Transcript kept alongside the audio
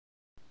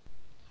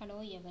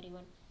Hello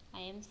everyone,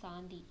 I am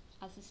Sandhi,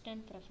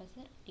 Assistant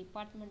Professor,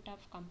 Department of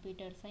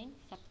Computer Science,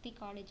 Sakti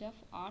College of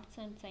Arts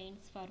and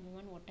Science for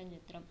Women,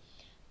 Ottanjatram.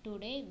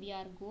 Today we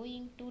are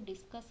going to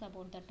discuss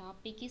about the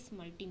topic is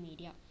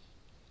multimedia.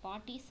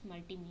 What is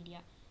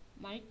multimedia?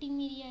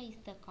 Multimedia is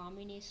the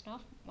combination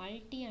of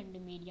multi and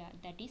media,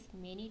 that is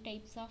many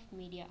types of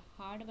media,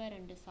 hardware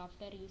and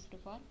software used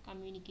for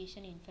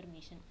communication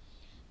information.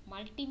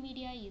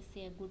 Multimedia is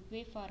a good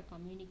way for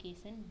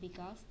communication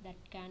because that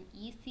can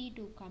easy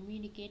to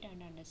communicate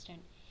and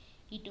understand.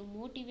 It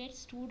motivates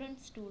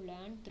students to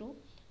learn through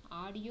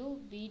audio,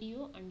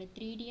 video and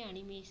 3D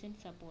animation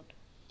support.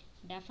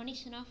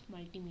 Definition of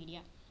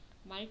multimedia.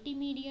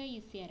 Multimedia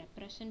is a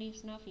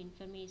representation of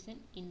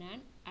information in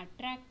an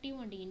attractive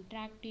and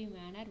interactive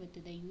manner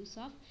with the use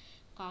of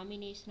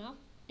combination of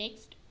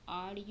text,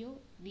 audio,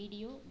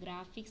 video,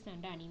 graphics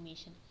and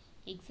animation.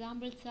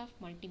 Examples of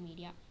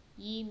multimedia: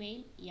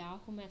 email,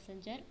 Yahoo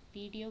Messenger,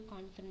 video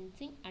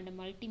conferencing and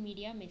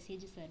multimedia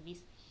message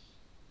service.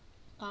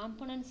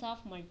 Components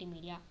of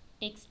multimedia.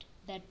 Text.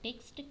 The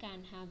text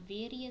can have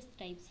various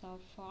types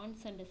of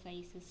fonts and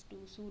sizes to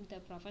suit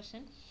the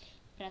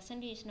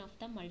presentation of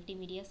the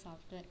multimedia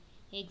software.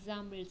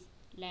 Examples: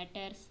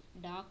 letters,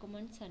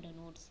 documents and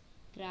notes.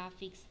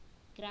 Graphics.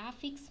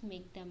 Graphics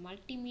make the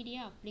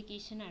multimedia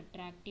application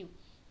attractive.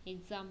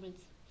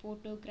 Examples: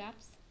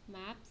 photographs,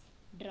 maps,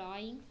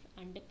 drawings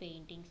and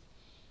paintings.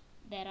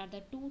 There are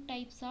the two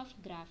types of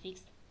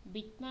graphics: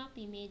 bitmap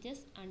images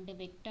and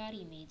vector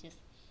images.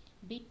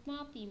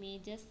 Bitmap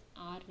images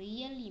are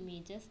real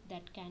images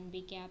that can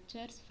be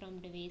captured from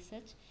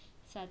devices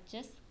such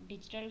as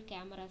digital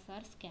cameras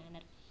or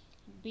scanner.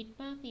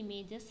 Bitmap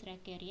images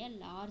require a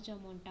large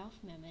amount of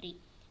memory.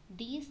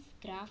 These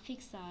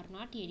graphics are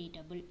not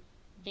editable.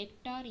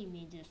 Vector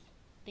images.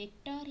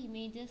 Vector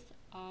images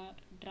are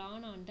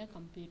drawn on the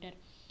computer.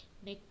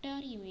 Vector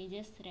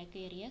images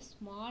require a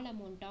small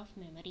amount of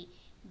memory.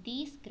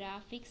 These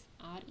graphics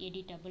are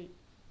editable.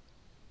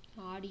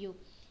 Audio.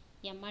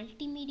 A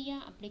multimedia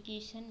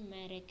application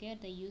may require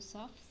the use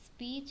of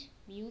speech,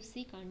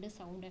 music and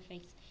sound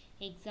effects.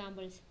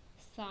 Examples: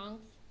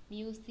 songs,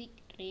 music,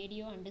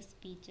 radio and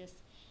speeches.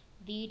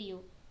 Video.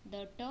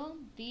 The term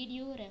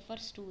video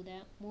refers to the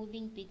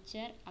moving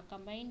picture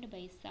accompanied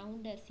by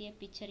sound as a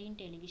picture in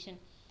television.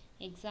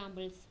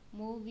 Examples: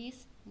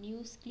 movies,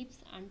 news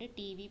clips and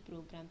TV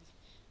programs.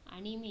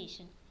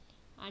 Animation.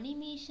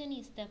 Animation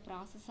is the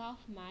process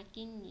of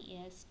making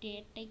a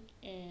static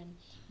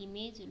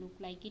image look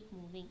like it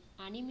moving.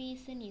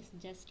 Animation is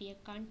just a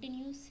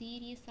continuous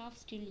series of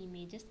still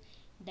images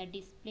that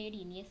displayed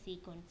in a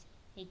sequence.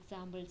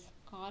 Examples: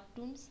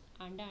 cartoons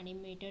and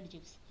animated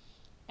GIFs.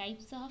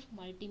 Types of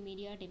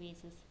multimedia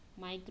devices: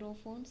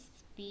 microphones,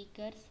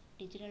 speakers,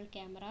 digital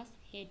cameras,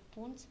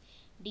 headphones,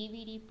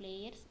 DVD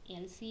players,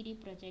 LCD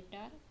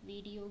projector,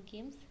 video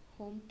games,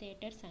 home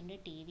theaters and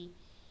TV.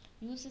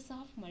 Uses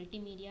of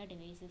multimedia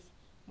devices.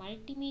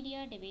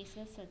 Multimedia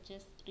devices such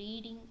as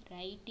reading,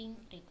 writing,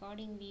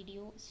 recording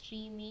video,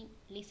 streaming,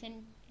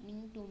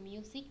 listening to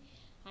music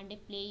and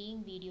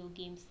playing video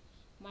games.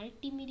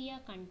 Multimedia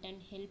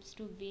content helps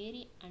to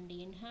vary and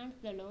enhance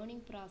the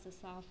learning process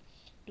of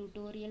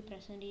tutorial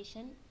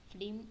presentation,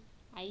 film,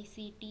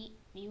 ICT,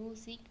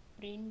 music,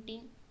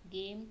 printing,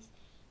 games,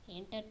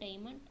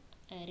 entertainment,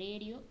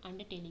 radio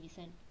and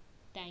television.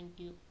 Thank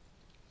you.